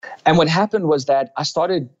And what happened was that I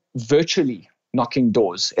started virtually knocking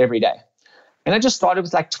doors every day. And I just started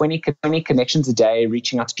with like 20 connections a day,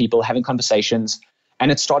 reaching out to people, having conversations.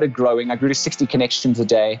 And it started growing. I grew to 60 connections a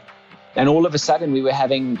day. And all of a sudden we were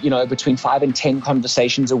having, between 5 and 10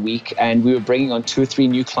 conversations a week. And we were bringing on 2 or 3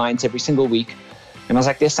 new clients every single week. And I was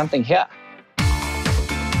like, there's something here.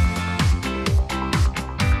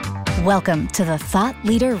 Welcome to the Thought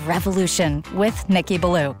Leader Revolution with Nikki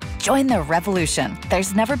Ballou. Join the revolution.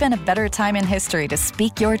 There's never been a better time in history to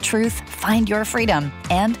speak your truth, find your freedom,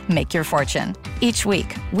 and make your fortune. Each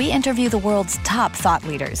week, we interview the world's top thought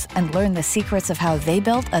leaders and learn the secrets of how they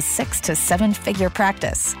built a 6 to 7 figure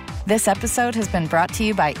practice. This episode has been brought to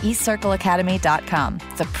you by eCircleAcademy.com,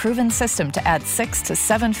 the proven system to add 6 to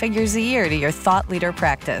 7 figures a year to your thought leader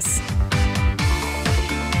practice.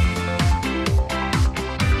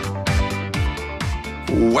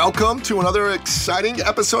 Welcome to another exciting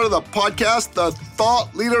episode of the podcast, The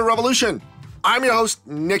Thought Leader Revolution. I'm your host,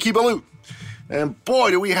 Nikki Ballou. And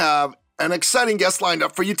boy, do we have an exciting guest lined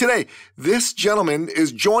up for you today. This gentleman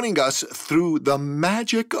is joining us through the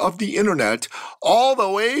magic of the internet, all the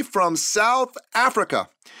way from South Africa.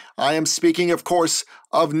 I am speaking, of course,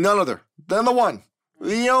 of none other than the one,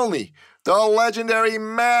 the only, the legendary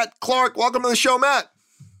Matt Clark. Welcome to the show, Matt.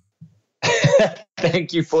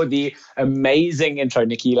 Thank you for the amazing intro,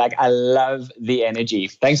 Nikki. I love the energy.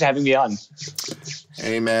 Thanks for having me on.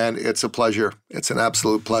 Hey, man, it's a pleasure. It's an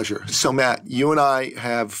absolute pleasure. So, Matt, you and I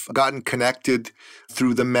have gotten connected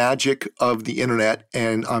through the magic of the internet,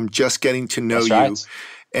 and I'm just getting to know you. Right.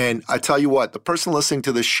 And I tell you what, the person listening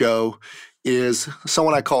to this show is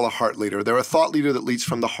someone I call a heart leader. They're a thought leader that leads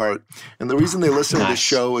from the heart. And the reason they listen to this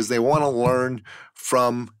show is they want to learn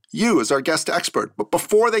from you as our guest expert. But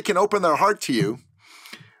before they can open their heart to you,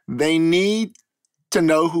 they need to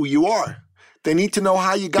know who you are. They need to know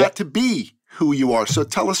how you got to be who you are. So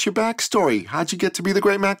tell us your backstory. How'd you get to be the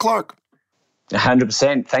great Matt Clark?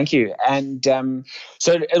 100%. Thank you. And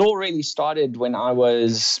so it all really started when I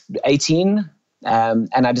was 18. And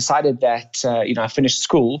I decided that, I finished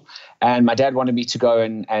school and my dad wanted me to go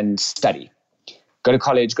and study. Go to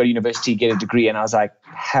college, go to university, get a degree. And I was like,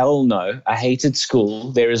 hell no, I hated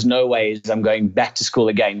school. There is no ways I'm going back to school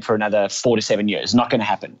again for another 4 to 7 years. Not going to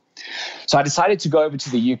happen. So I decided to go over to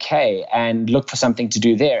the UK and look for something to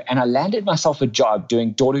do there. And I landed myself a job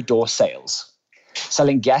doing door-to-door sales,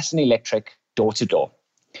 selling gas and electric door-to-door.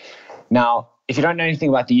 Now, if you don't know anything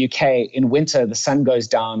about the UK, in winter, the sun goes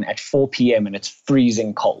down at 4 p.m. and it's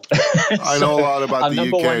freezing cold. I know a lot about the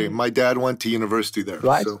UK. My dad went to university there.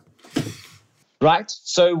 Right. Right.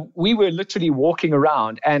 So we were literally walking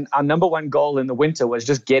around and our number one goal in the winter was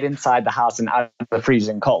just get inside the house and out of the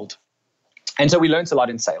freezing cold. And so we learned a lot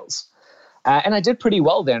in sales. And I did pretty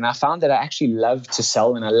well there. And I found that I actually love to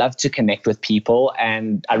sell and I love to connect with people.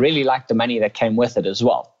 And I really liked the money that came with it as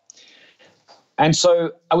well. And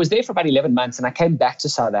so I was there for about 11 months and I came back to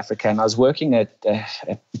South Africa and I was working at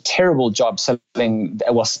a terrible job selling.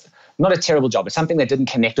 It was not a terrible job. It's something that didn't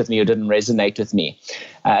connect with me or didn't resonate with me,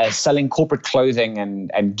 selling corporate clothing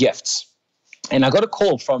and gifts. And I got a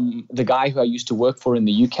call from the guy who I used to work for in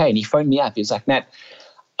the UK, and he phoned me up. He was like, Matt,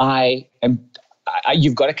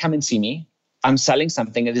 you've got to come and see me. I'm selling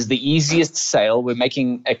something. It is the easiest sale. We're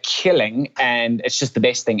making a killing, and it's just the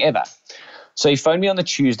best thing ever. So he phoned me on the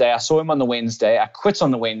Tuesday. I saw him on the Wednesday. I quit on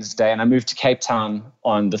the Wednesday, and I moved to Cape Town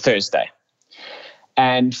on the Thursday.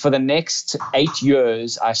 And for the next 8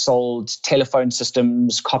 years, I sold telephone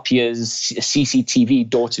systems, copiers, CCTV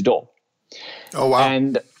door to door. Oh, wow.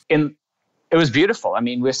 And it was beautiful. I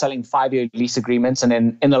mean, we're selling 5-year lease agreements. And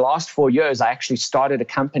then in the last 4 years, I actually started a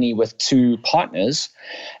company with 2 partners.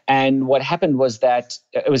 And what happened was that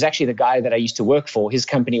it was actually the guy that I used to work for. His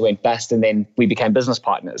company went bust and then we became business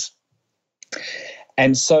partners.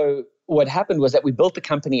 And so what happened was that we built the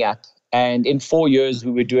company up. And in 4 years,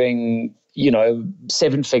 we were doing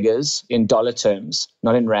 7 figures in dollar terms,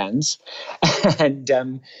 not in rands.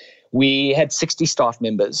 And we had 60 staff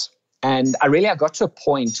members. And I got to a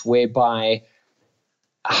point whereby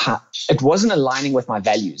it wasn't aligning with my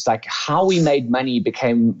values. Like how we made money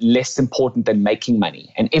became less important than making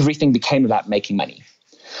money. And everything became about making money.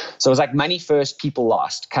 So it was like money first, people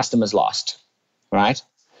last, customers last, right?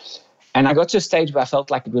 And I got to a stage where I felt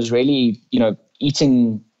like it was really,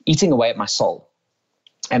 eating away at my soul.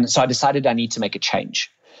 And so I decided I need to make a change.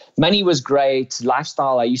 Money was great.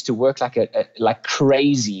 Lifestyle, I used to work like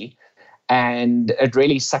crazy. And it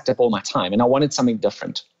really sucked up all my time. And I wanted something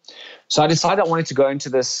different. So I decided I wanted to go into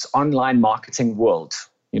this online marketing world,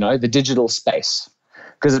 the digital space.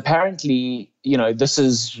 Because apparently, this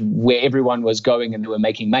is where everyone was going and they were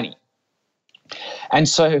making money. And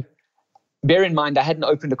so bear in mind, I hadn't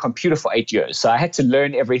opened a computer for 8 years. So I had to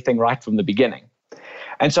learn everything right from the beginning.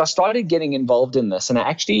 And so I started getting involved in this, and I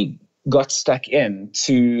actually got stuck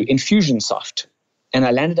into Infusionsoft. And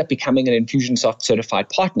I landed up becoming an Infusionsoft certified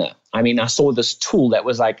partner. I mean, I saw this tool that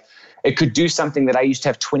was like, it could do something that I used to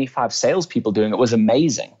have 25 salespeople doing. It was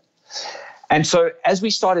amazing. And so as we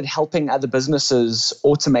started helping other businesses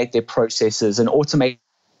automate their processes and automate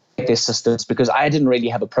their systems, because I didn't really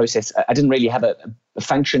have a process, I didn't really have a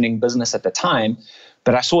functioning business at the time,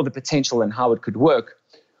 but I saw the potential in how it could work.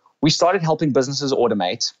 We started helping businesses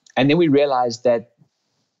automate, and then we realized that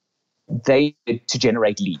they needed to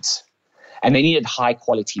generate leads, and they needed high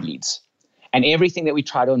quality leads. And everything that we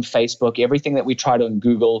tried on Facebook, everything that we tried on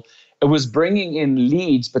Google, it was bringing in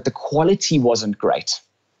leads, but the quality wasn't great.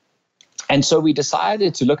 And so we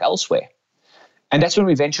decided to look elsewhere. And that's when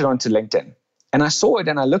we ventured onto LinkedIn. And I saw it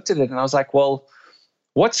and I looked at it and I was like, well,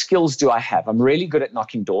 what skills do I have? I'm really good at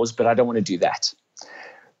knocking doors, but I don't want to do that.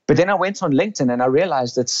 But then I went on LinkedIn and I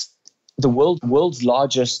realized it's the world's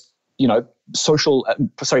largest,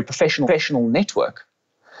 professional network.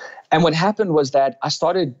 And what happened was that I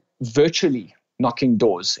started virtually knocking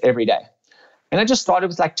doors every day. And I just started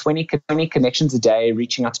with like 20 connections a day,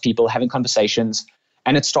 reaching out to people, having conversations.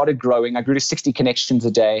 And it started growing. I grew to 60 connections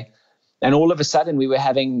a day. And all of a sudden we were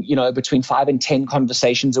having, between 5 and 10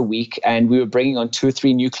 conversations a week. And we were bringing on 2 or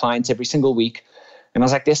 3 new clients every single week. And I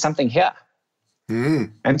was like, there's something here.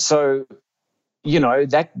 And so,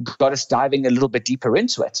 that got us diving a little bit deeper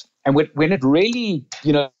into it. And when it really,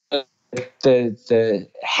 the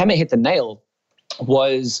hammer hit the nail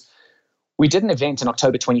was we did an event in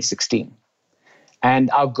October 2016.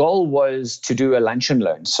 And our goal was to do a lunch and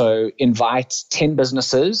learn. So invite 10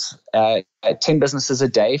 businesses a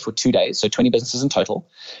day for 2 days, so 20 businesses in total.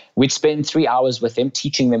 We'd spend 3 hours with them,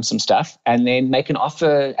 teaching them some stuff, and then make an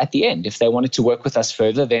offer at the end. If they wanted to work with us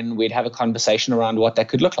further, then we'd have a conversation around what that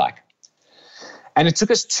could look like. And it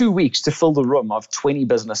took us 2 weeks to fill the room of 20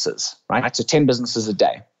 businesses, right? So 10 businesses a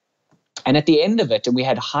day. And at the end of it, and we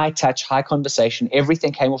had high touch, high conversation,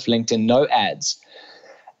 everything came off LinkedIn, no ads.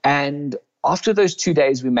 And after those 2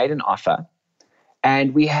 days, we made an offer,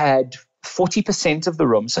 and we had 40% of the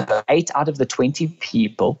room, so 8 out of the 20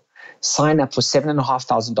 people, sign up for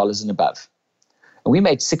 $7,500 and above. And we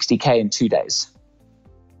made $60K in 2 days.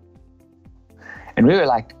 And we were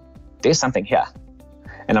like, there's something here.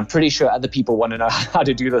 And I'm pretty sure other people want to know how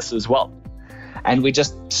to do this as well. And we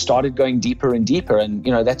just started going deeper and deeper. And,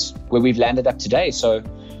 that's where we've landed up today. So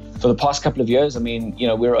for the past couple of years,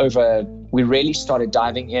 we really started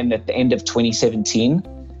diving in at the end of 2017.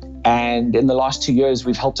 And in the last 2 years,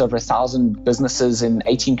 we've helped over 1,000 businesses in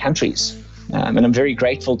 18 countries. And I'm very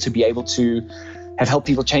grateful to be able to have helped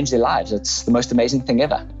people change their lives. It's the most amazing thing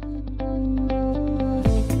ever.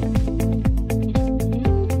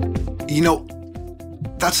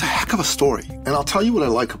 That's a heck of a story. And I'll tell you what I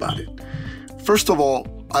like about it. First of all,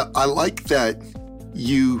 I like that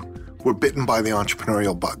you were bitten by the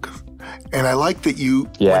entrepreneurial bug. And I like that you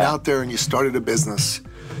went out there and you started a business.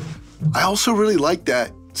 I also really like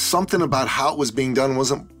that something about how it was being done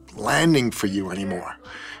wasn't landing for you anymore.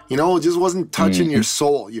 It just wasn't touching your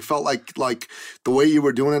soul. You felt like the way you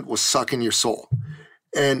were doing it was sucking your soul.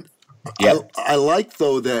 And I like,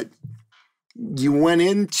 though, that you went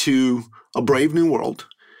into a brave new world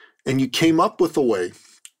and you came up with a way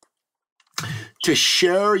to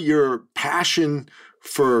share your passion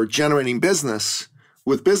for generating business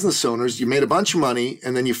with business owners. You made a bunch of money,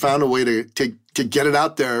 and then you found a way to get it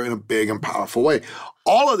out there in a big and powerful way.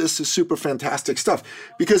 All of this is super fantastic stuff,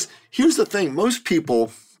 because here's the thing. Most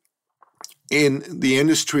people in the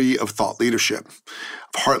industry of thought leadership, of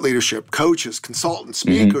heart leadership, coaches, consultants,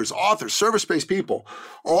 speakers, authors, service-based people,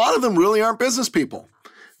 a lot of them really aren't business people.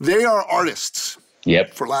 They are artists,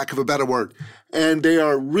 for lack of a better word. And they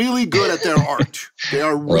are really good at their art. They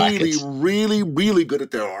are really, really, really good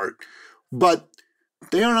at their art. But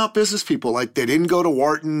they are not business people. Like, they didn't go to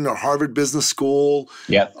Wharton or Harvard Business School.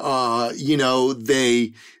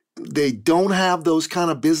 They don't have those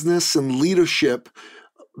kind of business and leadership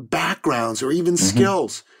backgrounds or even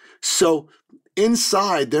skills. So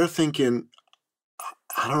inside, they're thinking,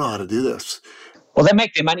 I don't know how to do this. Well, they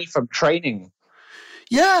make their money from training.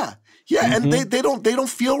 Yeah, and they don't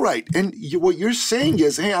feel right. And what you're saying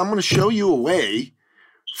is, hey, I'm going to show you a way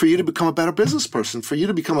for you to become a better business person, for you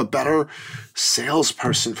to become a better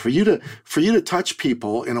salesperson, for you to touch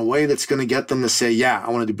people in a way that's going to get them to say, yeah, I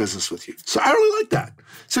want to do business with you. So I really like that.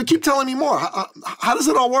 So keep telling me more. How does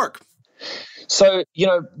it all work? So,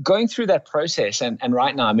 going through that process and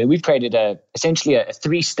right now, I mean, we've created essentially a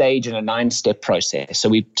 3-stage and a 9-step process. So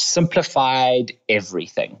we've simplified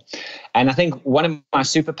everything. And I think one of my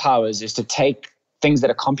superpowers is to take things that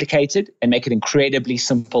are complicated and make it incredibly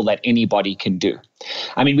simple that anybody can do.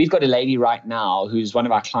 I mean, we've got a lady right now who's one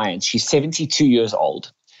of our clients. She's 72 years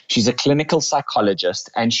old. She's a clinical psychologist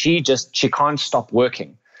and she can't stop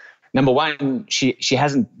working. Number one, she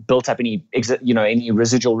hasn't built up any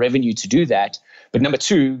residual revenue to do that. But number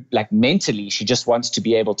two, like mentally, she just wants to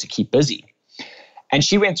be able to keep busy. And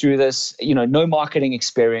she went through this, no marketing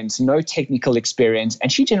experience, no technical experience,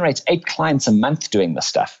 and she generates 8 clients a month doing this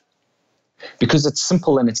stuff because it's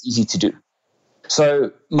simple and it's easy to do.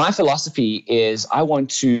 So my philosophy is I want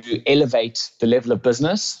to elevate the level of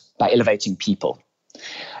business by elevating people.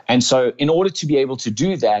 And so in order to be able to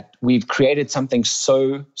do that, we've created something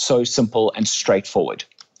so simple and straightforward.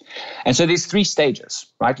 And so there's 3 stages,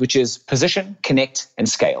 right? Which is position, connect, and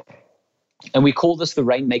scale. And we call this the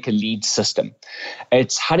Rainmaker lead system.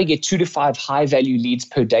 It's how to get 2 to 5 high-value leads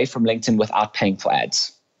per day from LinkedIn without paying for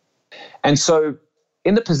ads. And so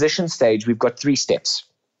in the position stage, we've got 3 steps.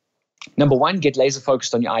 Number 1, get laser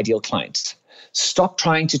focused on your ideal clients. Stop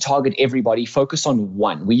trying to target everybody. Focus on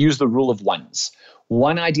one. We use the rule of ones.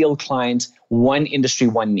 1 ideal client, 1 industry,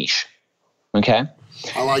 1 niche. Okay?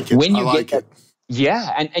 I like it. When you get that,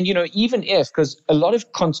 yeah. And even if, because a lot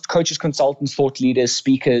of coaches, consultants, thought leaders,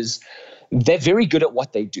 speakers, they're very good at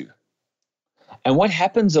what they do. And what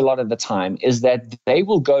happens a lot of the time is that they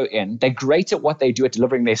will go in, they're great at what they do at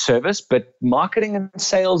delivering their service, but marketing and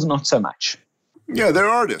sales, not so much. Yeah, they're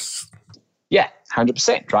artists. Yeah,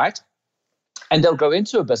 100%, right? And they'll go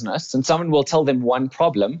into a business and someone will tell them one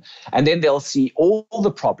problem and then they'll see all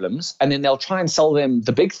the problems and then they'll try and sell them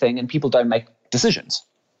the big thing and people don't make decisions.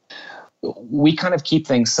 We kind of keep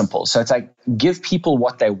things simple. So it's like give people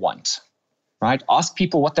what they want, right? Ask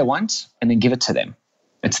people what they want and then give it to them.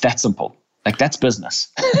 It's that simple. Like that's business.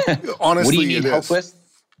 Honestly, what do you need help with?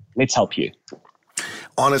 Let's help you.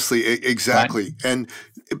 Honestly, exactly. Right?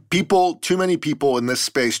 And too many people in this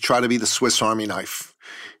space try to be the Swiss Army knife.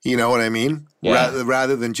 You know what I mean? Yeah.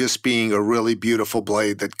 Rather than just being a really beautiful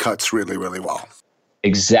blade that cuts really, really well.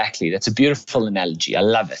 Exactly. That's a beautiful analogy. I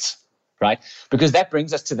love it. Right? Because that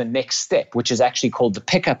brings us to the next step, which is actually called the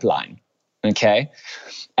pickup line. Okay?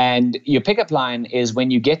 And your pickup line is when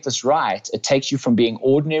you get this right, it takes you from being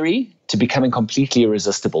ordinary to becoming completely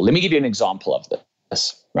irresistible. Let me give you an example of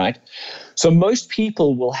this, right? So most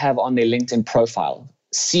people will have on their LinkedIn profile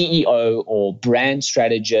CEO or brand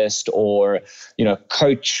strategist or,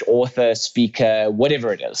 coach, author, speaker,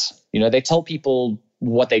 whatever it is. They tell people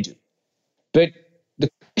what they do. But the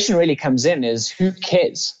question really comes in is who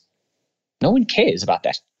cares? No one cares about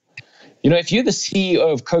that. If you're the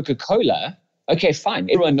CEO of Coca-Cola, okay, fine.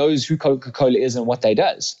 Everyone knows who Coca-Cola is and what they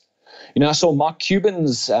does. I saw Mark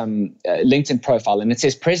Cuban's LinkedIn profile and it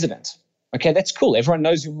says president. Okay, that's cool. Everyone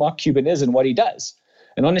knows who Mark Cuban is and what he does.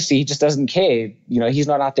 And honestly, he just doesn't care. He's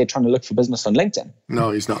not out there trying to look for business on LinkedIn.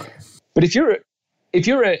 No, he's not. But if you're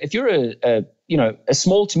a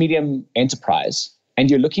small to medium enterprise and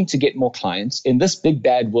you're looking to get more clients in this big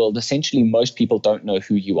bad world, essentially most people don't know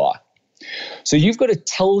who you are. So you've got to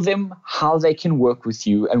tell them how they can work with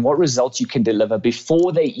you and what results you can deliver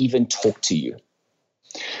before they even talk to you.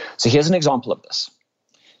 So here's an example of this.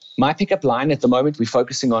 My pickup line at the moment, we're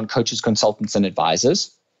focusing on coaches, consultants, and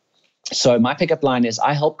advisors. So my pickup line is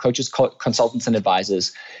I help coaches, consultants, and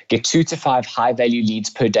advisors get 2 to 5 high-value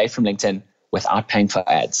leads per day from LinkedIn without paying for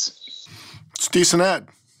ads. It's a decent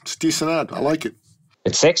ad. I like it.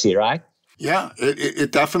 It's sexy, right? Yeah,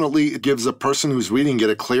 it definitely gives a person who's reading it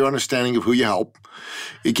a clear understanding of who you help.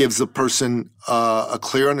 It gives the person a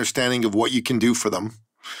clear understanding of what you can do for them.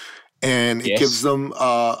 And it gives them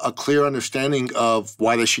a clear understanding of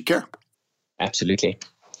why they should care. Absolutely.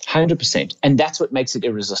 100%. And that's what makes it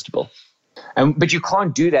irresistible. But you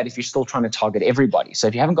can't do that if you're still trying to target everybody. So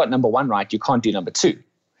if you haven't got number 1 right, you can't do number 2.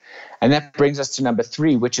 And that brings us to number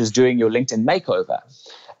 3, which is doing your LinkedIn makeover.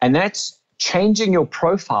 And that's changing your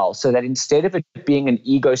profile so that instead of it being an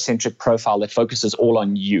egocentric profile that focuses all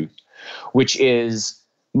on you, which is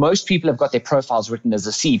most people have got their profiles written as a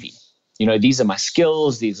CV. These are my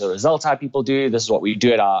skills. These are results how people do. This is what we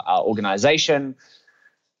do at our organization.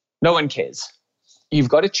 No one cares. You've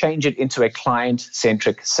got to change it into a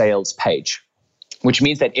client-centric sales page, which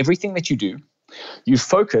means that everything that you do, you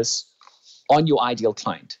focus on your ideal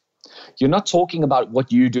client. You're not talking about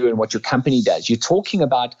what you do and what your company does. You're talking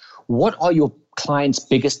about what are your clients'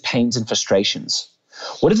 biggest pains and frustrations?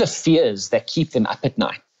 What are the fears that keep them up at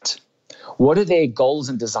night? What are their goals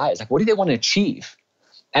and desires? Like, what do they want to achieve?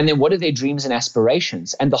 And then what are their dreams and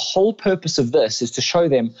aspirations? And the whole purpose of this is to show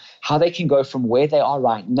them how they can go from where they are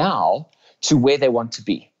right now to where they want to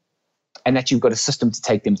be. And that you've got a system to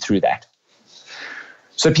take them through that.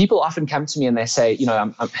 So people often come to me and they say,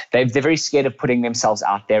 they're very scared of putting themselves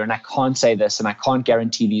out there, and I can't say this and I can't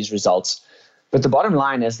guarantee these results. But the bottom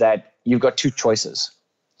line is that you've got two choices.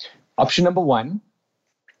 Option number one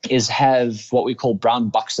is have what we call brown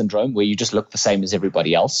box syndrome, where you just look the same as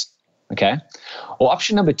everybody else. Okay. Or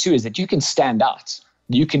option number two is that you can stand out.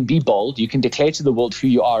 You can be bold. You can declare to the world who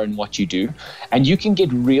you are and what you do. And you can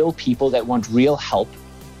get real people that want real help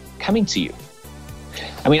coming to you.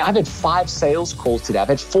 I mean, I've had 5 sales calls today. I've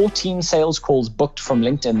had 14 sales calls booked from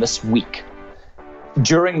LinkedIn this week.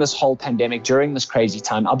 During this whole pandemic, during this crazy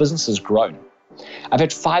time, our business has grown. I've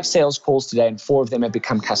had 5 sales calls today and 4 of them have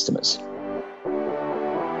become customers.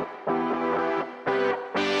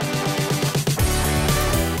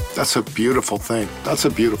 That's a beautiful thing. That's a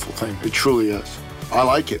beautiful thing. It truly is. I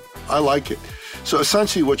like it. I like it. So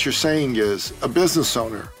essentially what you're saying is a business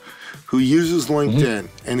owner who uses LinkedIn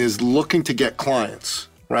and is looking to get clients,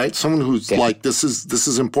 right? Someone who's like, this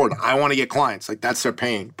is important. I want to get clients. Like that's their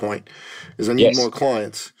pain point is I need more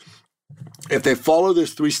clients. If they follow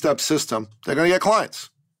this 3-step system, they're going to get clients.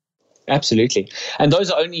 Absolutely. And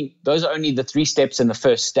those are only the 3 steps in the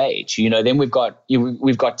first stage. Then we've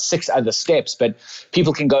got 6 other steps, but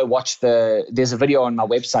people can go watch there's a video on my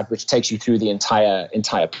website which takes you through the entire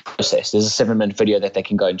process. There's a 7-minute video that they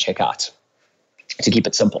can go and check out to keep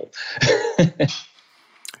it simple.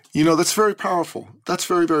 That's very powerful. That's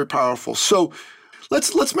very, very powerful. So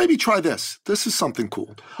let's maybe try this. This is something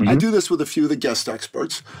cool. I do this with a few of the guest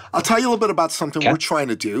experts. I'll tell you a little bit about something we're trying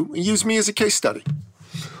to do and use me as a case study.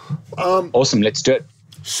 Awesome. Let's do it.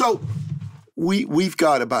 So we've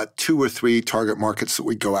got about 2 or 3 target markets that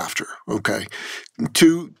we go after. Okay.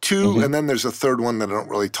 Two, and then there's a third one that I don't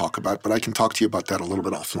really talk about, but I can talk to you about that a little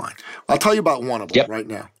bit offline. I'll tell you about one of them right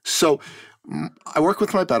now. So I work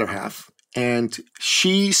with my better half, and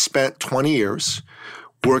she spent 20 years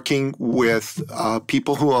working with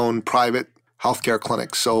people who own private healthcare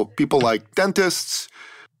clinics. So people like dentists,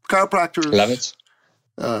 chiropractors, love it,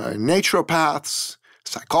 naturopaths,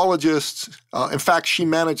 psychologists. In fact, she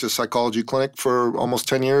managed a psychology clinic for almost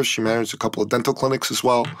 10 years. She managed a couple of dental clinics as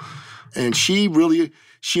well. And she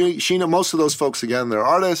knows most of those folks, again, they're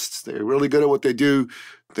artists. They're really good at what they do.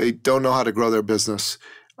 They don't know how to grow their business.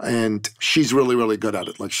 And she's really, really good at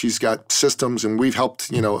it. Like she's got systems, and we've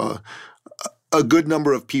helped, a good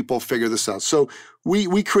number of people figure this out. So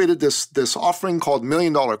we created this offering called $1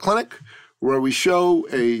 Million Clinic, where we show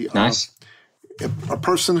a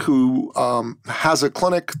person who has a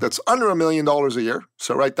clinic that's under $1 million a year.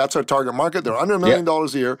 So, right, that's our target market. They're under $1 million a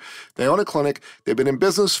year. They own a clinic. They've been in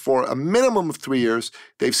business for a minimum of 3 years.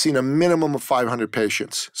 They've seen a minimum of 500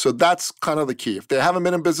 patients. So that's kind of the key. If they haven't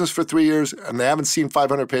been in business for 3 years and they haven't seen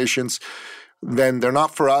 500 patients, then they're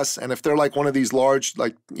not for us. And if they're like one of these large,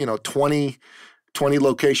 20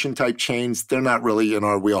 location type chains, they're not really in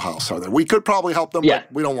our wheelhouse, are they? We could probably help them,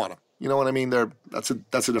 but we don't want them. You know what I mean? That's a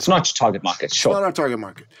different. It's not your target market. Sure. It's not our target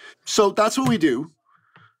market. So that's what we do.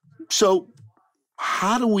 So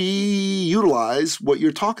how do we utilize what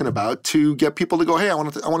you're talking about to get people to go, hey, I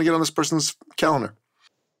want to get on this person's calendar?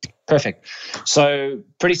 Perfect. So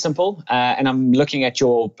pretty simple. And I'm looking at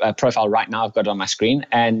your profile right now. I've got it on my screen.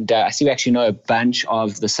 And I see we actually know a bunch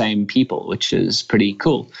of the same people, which is pretty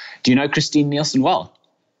cool. Do you know Christine Nielsen well?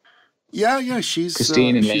 Yeah. She's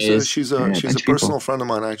Christine and Liz. She's a personal friend of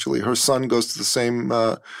mine, actually. Her son goes to the same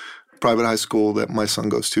private high school that my son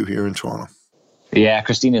goes to here in Toronto. Yeah,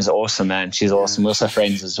 Christine is awesome, man. She's awesome. We're also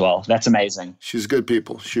friends as well. That's amazing. She's good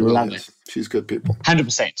people. She really is. She's good people.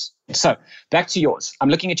 100%. So back to yours. I'm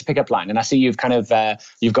looking at your pickup line, and I see you've kind of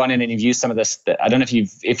you've gone in and you've used some of this. I don't know if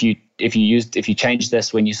you changed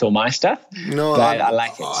this when you saw my stuff. No, but I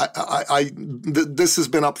like it. This has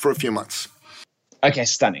been up for a few months. Okay,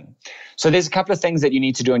 stunning. So there's a couple of things that you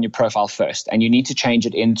need to do on your profile first, and you need to change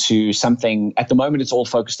it into something. At the moment, it's all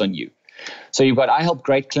focused on you. So you've got, I help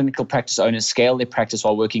great clinical practice owners scale their practice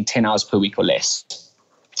while working 10 hours per week or less.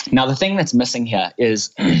 Now, the thing that's missing here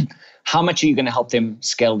is how much are you going to help them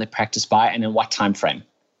scale their practice by, and in what time frame?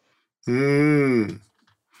 Okay,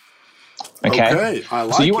 I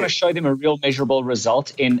like it. So you want to show them a real measurable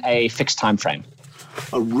result in a fixed time frame.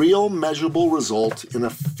 A real measurable result in a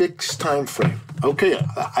fixed time frame. Okay,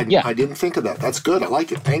 I didn't think of that. That's good. I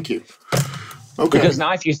like it. Thank you. Okay. Because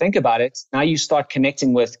now if you think about it, now you start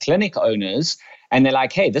connecting with clinic owners and they're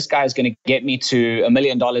like, hey, this guy is going to get me to $1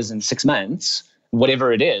 million in 6 months,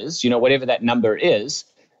 whatever it is, whatever that number is,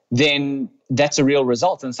 then that's a real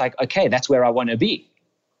result. And it's like, okay, that's where I want to be.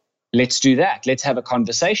 Let's do that. Let's have a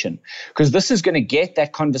conversation, because this is going to get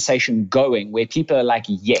that conversation going where people are like,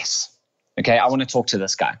 yes, okay, I want to talk to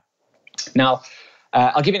this guy. Now,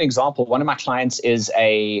 I'll give you an example. One of my clients is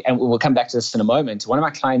and we'll come back to this in a moment. One of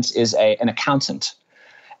my clients is an accountant.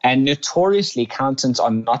 And notoriously, accountants are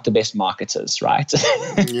not the best marketers, right?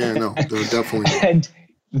 Yeah, no, they're definitely not. And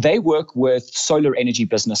they work with solar energy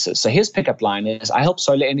businesses. So his pickup line is, I help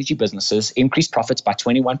solar energy businesses increase profits by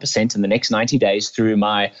 21% in the next 90 days through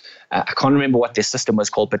my, I can't remember what this system was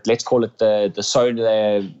called, but let's call it the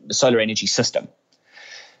solar energy system.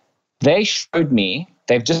 They showed me,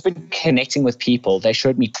 they've just been connecting with people. They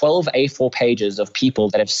showed me 12 A4 pages of people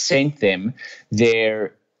that have sent them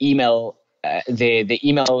their email their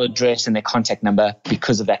email address and their contact number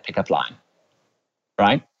because of that pickup line,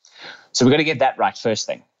 right? So we've got to get that right first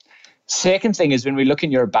thing. Second thing is when we look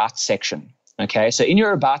in your about section, okay? So in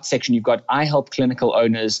your about section, you've got, I help clinical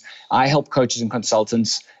owners, I help coaches and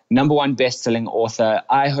consultants, #1 best-selling author,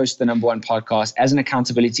 I host the #1 podcast, as an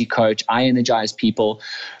accountability coach, I energize people.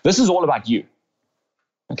 This is all about you,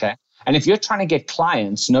 okay? And if you're trying to get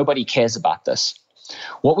clients, nobody cares about this.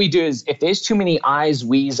 What we do is if there's too many I's,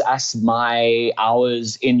 we's, us, my,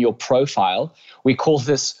 ours in your profile, we call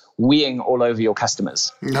this weeing all over your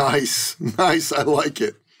customers. Nice. I like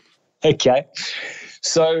it. Okay.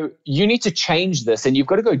 So you need to change this, and you've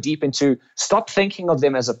got to go deep into, stop thinking of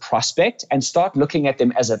them as a prospect and start looking at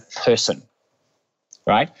them as a person,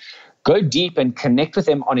 right? Go deep and connect with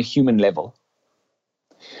them on a human level.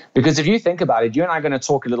 Because if you think about it, you and I are going to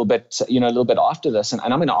talk a little bit after this, and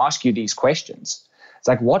I'm going to ask you these questions. It's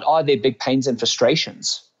like, what are their big pains and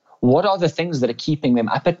frustrations? What are the things that are keeping them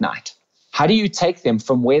up at night? How do you take them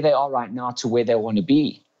from where they are right now to where they want to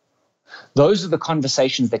be? Those are the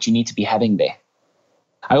conversations that you need to be having there.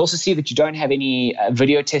 I also see that you don't have any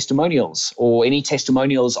video testimonials or any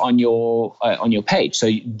testimonials on your page. So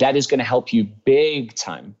that is going to help you big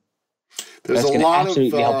time. There's a lot of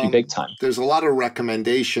help you big time. There's a lot of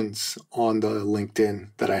recommendations on the LinkedIn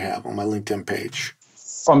that I have on my LinkedIn page.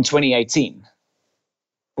 From 2018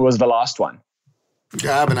 was the last one.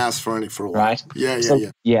 Yeah, I haven't asked for any for a while. Right?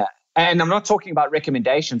 Yeah. And I'm not talking about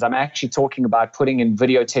recommendations. I'm actually talking about putting in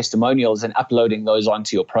video testimonials and uploading those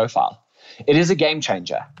onto your profile. It is a game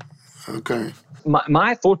changer. Okay.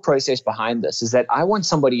 My thought process behind this is that I want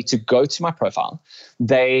somebody to go to my profile.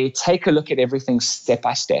 They take a look at everything step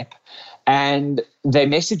by step, and they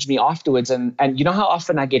message me afterwards. And you know how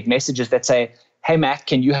often I get messages that say, hey, Matt,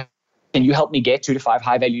 can you help me get 2 to 5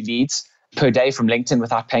 high-value leads per day from LinkedIn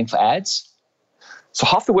without paying for ads? So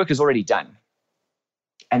half the work is already done.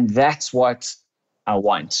 And that's what I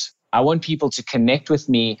want. I want people to connect with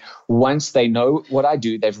me once they know what I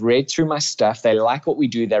do. They've read through my stuff. They like what we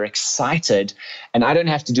do. They're excited. And I don't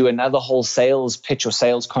have to do another whole sales pitch or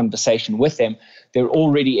sales conversation with them. They're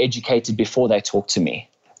already educated before they talk to me.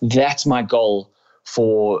 That's my goal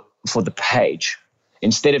for the page,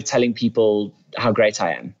 instead of telling people how great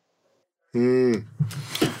I am.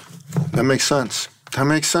 That makes sense. That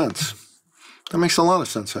makes a lot of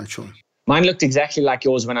sense, actually. Mine looked exactly like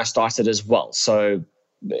yours when I started as well. So,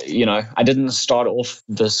 I didn't start off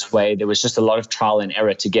this way. There was just a lot of trial and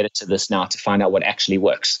error to get it to this now, to find out what actually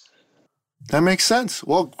works. That makes sense.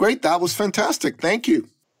 Well, great. That was fantastic. Thank you.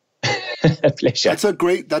 Pleasure.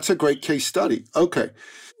 That's a great case study. Okay.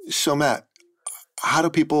 So, Matt, how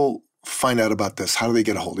do people find out about this? How do they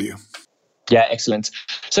get a hold of you? Yeah, excellent.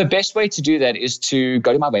 So best way to do that is to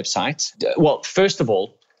go to my website. Well, first of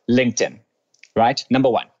all, LinkedIn, right?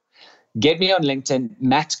 #1. Get me on LinkedIn,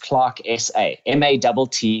 Matt Clark SA,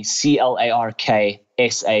 MATTCLARK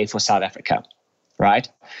SA for South Africa, right?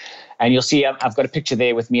 And you'll see I've got a picture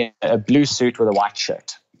there with me, a blue suit with a white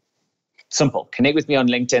shirt. Simple. Connect with me on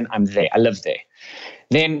LinkedIn. I'm there. I live there.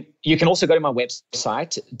 Then you can also go to my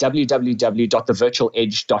website,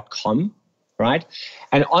 www.thevirtualedge.com, right?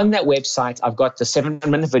 And on that website, I've got the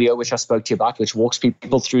 7-minute video, which I spoke to you about, which walks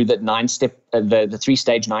people through the 9-step, the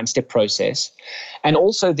 3-stage 9-step process. And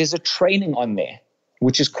also there's a training on there,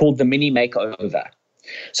 which is called the mini makeover.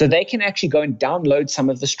 So they can actually go and download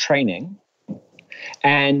some of this training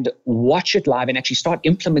and watch it live and actually start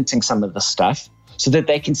implementing some of the stuff so that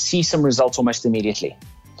they can see some results almost immediately.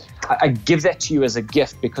 I give that to you as a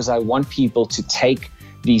gift because I want people to take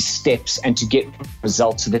these steps and to get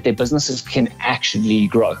results so that their businesses can actually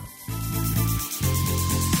grow.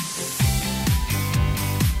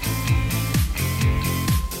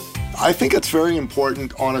 I think it's very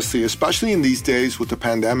important, honestly, especially in these days with the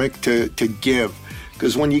pandemic, to give.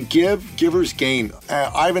 Because when you give, givers gain.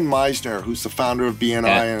 Ivan Meisner, who's the founder of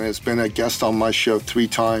BNI and has been a guest on my show 3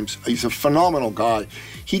 times, he's a phenomenal guy.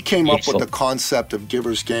 He came up with the concept of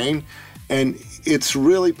givers gain. And it's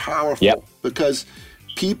really powerful because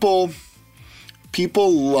people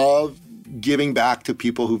love giving back to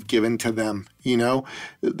people who've given to them. You know,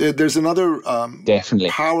 there's another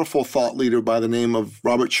definitely powerful thought leader by the name of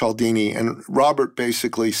Robert Cialdini, and Robert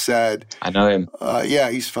basically said, I know him.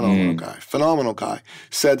 He's a phenomenal guy.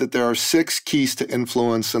 Said that there are 6 keys to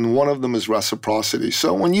influence, and one of them is reciprocity.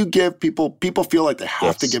 So when you give people feel like they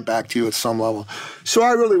have to give back to you at some level. So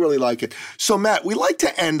I really, really like it. So Matt, we like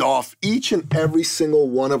to end off each and every single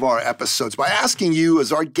one of our episodes by asking you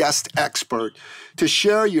as our guest expert to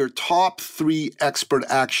share your top 3 expert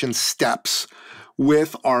action steps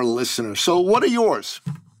with our listeners. So what are yours?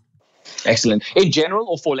 Excellent. In general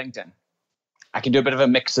or for LinkedIn? I can do a bit of a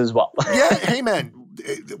mix as well. Yeah. Hey, man,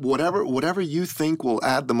 whatever you think will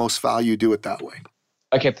add the most value, do it that way.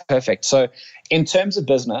 Okay, perfect. So in terms of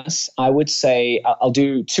business, I would say I'll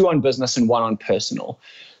do 2 on business and 1 on personal.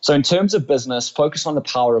 So in terms of business, focus on the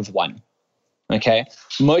power of 1. Okay.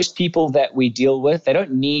 Most people that we deal with, they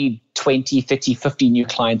don't need 20, 30, 50 new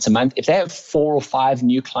clients a month. If they have 4 or 5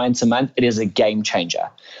 new clients a month, it is a game changer.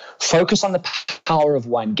 Focus on the power of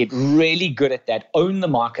 1. Get really good at that. Own the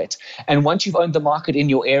market. And once you've owned the market in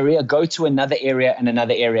your area, go to another area and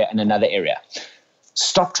another area and another area.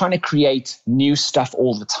 Stop trying to create new stuff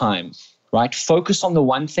all the time, right? Focus on the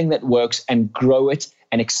one thing that works and grow it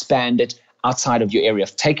and expand it outside of your area.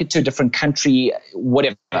 Take it to a different country,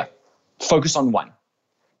 whatever. Focus on 1.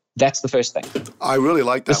 That's the first thing. I really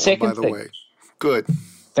like that one, by the way. Good.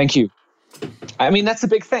 Thank you. I mean, that's the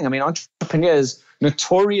big thing. I mean, entrepreneurs,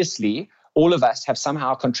 notoriously, all of us have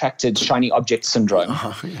somehow contracted shiny object syndrome.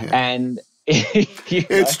 And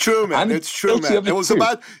it's true, man. It's true, man. It was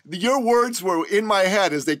about, your words were in my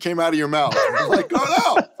head as they came out of your mouth. I was like,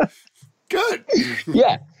 oh no, good.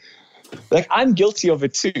 Yeah. Like, I'm guilty of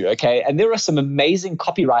it too, okay? And there are some amazing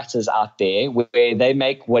copywriters out there where they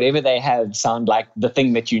make whatever they have sound like the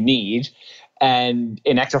thing that you need. And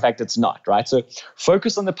in actual fact, it's not, right? So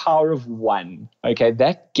focus on the power of 1, okay?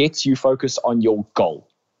 That gets you focused on your goal.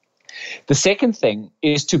 The second thing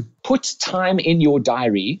is to put time in your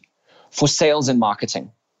diary for sales and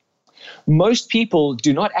marketing. Most people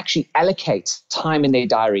do not actually allocate time in their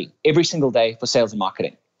diary every single day for sales and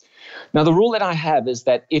marketing. Now, the rule that I have is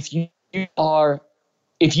that if you are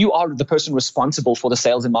the person responsible for the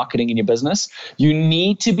sales and marketing in your business, you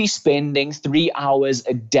need to be spending 3 hours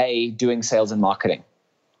a day doing sales and marketing.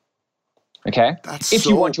 Okay? That's if so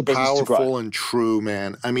you want your business to grow. Powerful and true,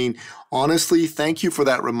 man. I mean, honestly, thank you for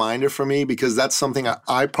that reminder for me, because that's something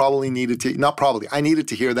I probably needed to, not probably, I needed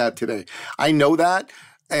to hear that today. I know that.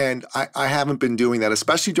 And I haven't been doing that,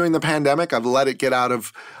 especially during the pandemic. I've let it get out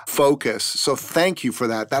of focus. So thank you for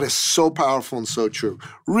that. That is so powerful and so true.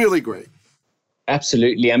 Really great.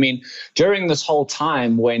 Absolutely. I mean, during this whole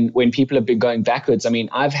time when people have been going backwards, I mean,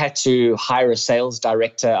 I've had to hire a sales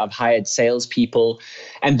director. I've hired salespeople,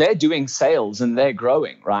 and they're doing sales and they're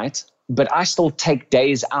growing, right? But I still take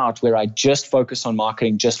days out where I just focus on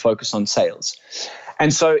marketing, just focus on sales.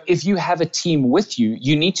 And so if you have a team with you,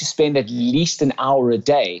 you need to spend at least an hour a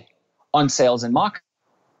day on sales and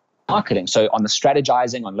marketing. So on the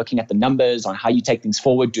strategizing, on looking at the numbers, on how you take things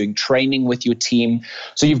forward, doing training with your team.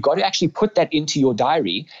 So you've got to actually put that into your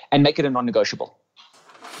diary and make it a non-negotiable.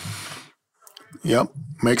 Yep.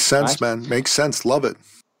 Makes sense, right? Man. Makes sense. Love it.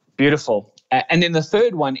 Beautiful. And then the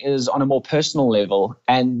third one is on a more personal level,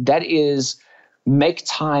 and that is make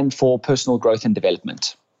time for personal growth and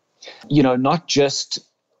development. You know, not just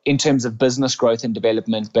in terms of business growth and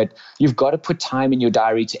development, but you've got to put time in your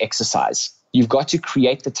diary to exercise. You've got to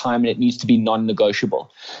create the time, and it needs to be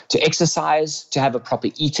non-negotiable. To exercise, to have a proper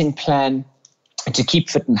eating plan, and to keep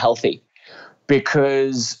fit and healthy,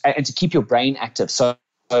 and to keep your brain active. So,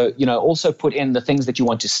 you know, also put in the things that you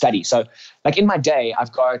want to study. So like in my day,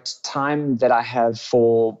 I've got time that I have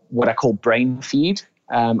for what I call brain feed.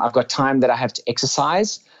 I've got time that I have to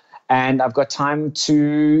exercise. And I've got time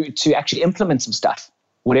to actually implement some stuff,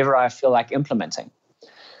 whatever I feel like implementing.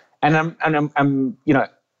 And I'm you know,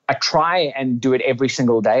 I try and do it every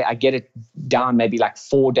single day. I get it down maybe like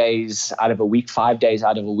 4 days out of a week, 5 days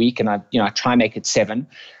out of a week, and I try and make it 7.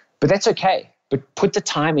 But that's okay. But put the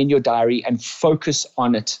time in your diary and focus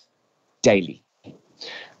on it daily.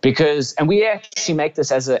 And we actually make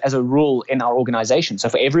this as a rule in our organization. So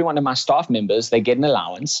for every one of my staff members, they get an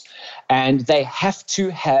allowance, and they have to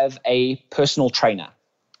have a personal trainer,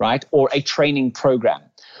 right? Or a training program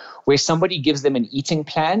where somebody gives them an eating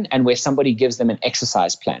plan and where somebody gives them an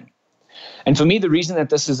exercise plan. And for me, the reason that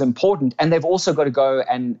this is important, and they've also got to go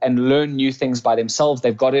and learn new things by themselves.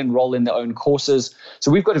 They've got to enroll in their own courses. So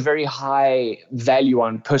we've got a very high value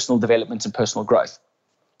on personal development and personal growth.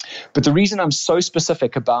 But the reason I'm so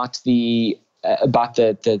specific about the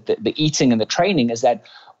eating and the training is that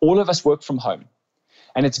all of us work from home.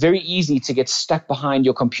 And it's very easy to get stuck behind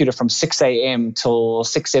your computer from 6 a.m. till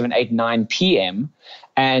 6, 7, 8, 9 p.m.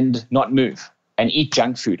 and not move and eat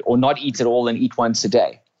junk food, or not eat at all and eat once a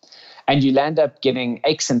day. And you land up getting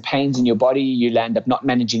aches and pains in your body. You land up not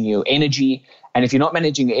managing your energy. And if you're not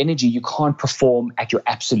managing your energy, you can't perform at your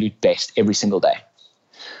absolute best every single day.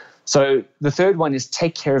 So the third one is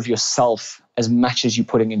take care of yourself as much as you're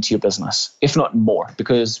putting into your business, if not more,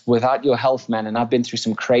 because without your health, man, and I've been through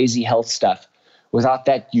some crazy health stuff, without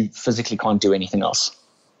that, you physically can't do anything else.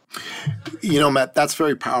 You know, Matt, that's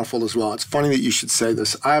very powerful as well. It's funny that you should say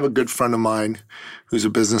this. I have a good friend of mine who's a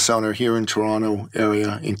business owner here in Toronto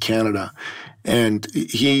area in Canada, and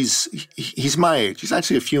he's my age. He's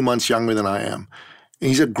actually a few months younger than I am. And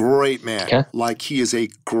he's a great man. Okay. Like, he is a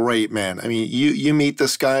great man. I mean, you meet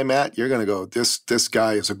this guy, Matt, you're going to go, this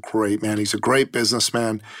guy is a great man. He's a great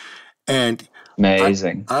businessman. And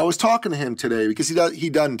amazing. I was talking to him today because he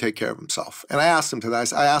doesn't take care of himself. And I asked him to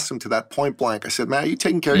that point blank. I said, "Man, are you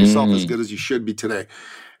taking care of yourself as good as you should be today?"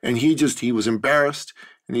 And he was embarrassed,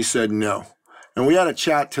 and he said no. And we had a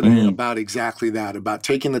chat today about exactly that, about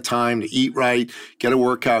taking the time to eat right, get a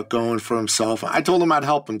workout going for himself. I told him I'd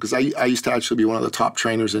help him because I used to actually be one of the top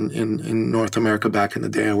trainers in North America back in the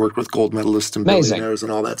day. I worked with gold medalists and billionaires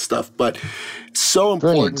and all that stuff. But so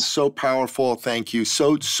important, so powerful. Thank you.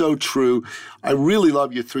 So true. I really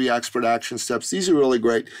love your 3 expert action steps. These are really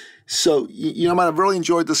great. So, you know, man, I've really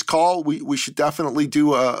enjoyed this call. We should definitely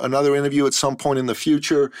do another interview at some point in the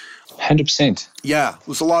future. 100%. Yeah, it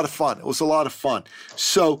was a lot of fun.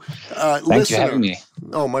 So, thanks for having me.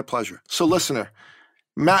 Oh, my pleasure. So, listener,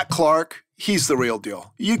 Matt Clark, he's the real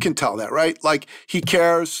deal. You can tell that, right? Like, he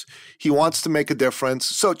cares. He wants to make a difference.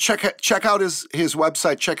 So check out his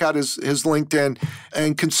website, check out his LinkedIn,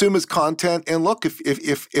 and consume his content. And look,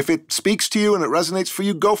 if it speaks to you and it resonates for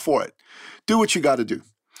you, go for it. Do what you got to do.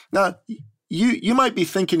 Now, you might be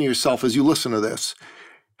thinking to yourself as you listen to this,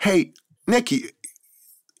 hey, Nikki,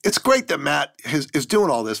 it's great that Matt is doing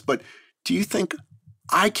all this, but do you think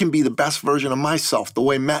I can be the best version of myself the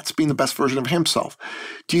way Matt's being the best version of himself?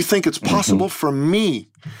 Do you think it's possible for me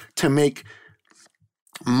to make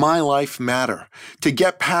my life matter, to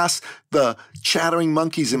get past the chattering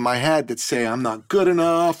monkeys in my head that say I'm not good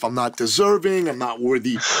enough, I'm not deserving, I'm not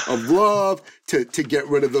worthy of love, to get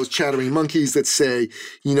rid of those chattering monkeys that say,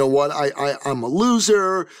 you know what, I'm a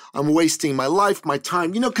loser, I'm wasting my life, my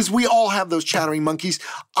time, you know, because we all have those chattering monkeys.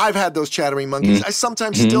 I've had those chattering monkeys. I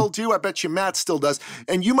sometimes still do. I bet you Matt still does.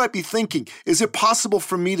 And you might be thinking, is it possible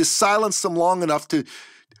for me to silence them long enough to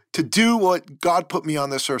do what God put me on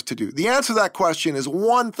this earth to do? The answer to that question is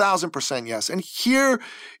 1,000% yes. And here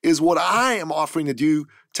is what I am offering to do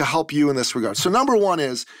to help you in this regard. So number one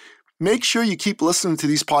is make sure you keep listening to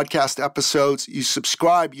these podcast episodes, you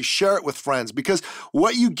subscribe, you share it with friends, because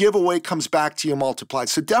what you give away comes back to you multiplied.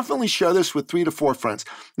 So definitely share this with 3 to 4 friends.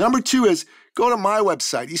 Number 2 is go to my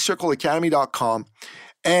website, eCircleAcademy.com,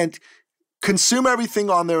 and consume everything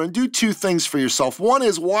on there and do 2 things for yourself. One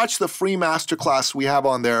is watch the free masterclass we have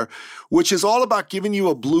on there, which is all about giving you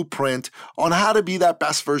a blueprint on how to be that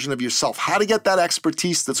best version of yourself, how to get that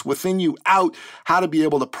expertise that's within you out, how to be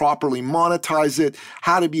able to properly monetize it,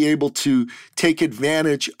 how to be able to take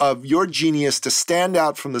advantage of your genius to stand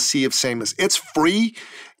out from the sea of sameness. It's free.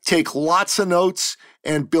 Take lots of notes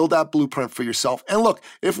and build that blueprint for yourself. And look,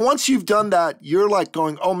 if once you've done that, you're like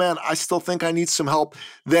going, oh man, I still think I need some help,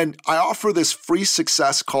 then I offer this free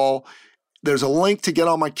success call. There's a link to get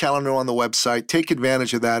on my calendar on the website. Take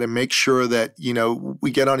advantage of that and make sure that, you know, we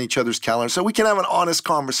get on each other's calendar so we can have an honest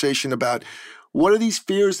conversation about what are these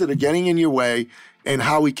fears that are getting in your way and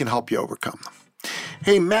how we can help you overcome them.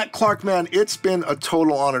 Hey, Matt Clark, man, it's been a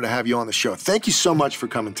total honor to have you on the show. Thank you so much for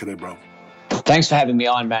coming today, bro. Thanks for having me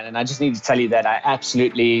on, man. And I just need to tell you that I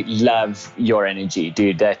absolutely love your energy,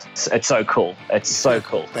 dude. It's so cool. It's so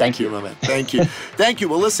cool. Thank you, my man. Thank you. Thank you.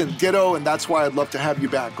 Well, listen, ditto, and that's why I'd love to have you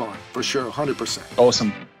back on, for sure, 100%.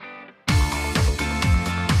 Awesome.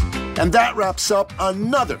 And that wraps up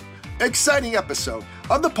another exciting episode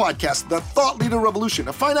of the podcast, The Thought Leader Revolution.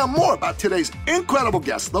 To find out more about today's incredible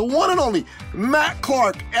guest, the one and only Matt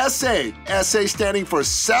Clark, SA standing for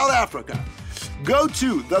South Africa, go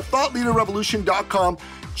to thethoughtleaderrevolution.com,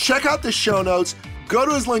 check out the show notes, go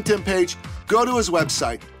to his LinkedIn page, go to his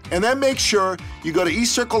website, and then make sure you go to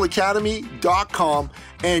eCircleAcademy.com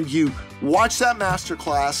and you watch that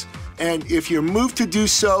masterclass. And if you're moved to do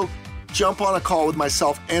so, jump on a call with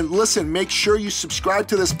myself. And listen, make sure you subscribe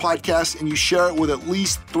to this podcast and you share it with at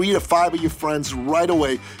least 3 to 5 of your friends right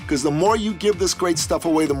away, because the more you give this great stuff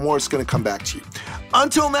away, the more it's going to come back to you.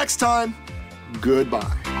 Until next time,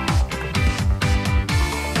 goodbye.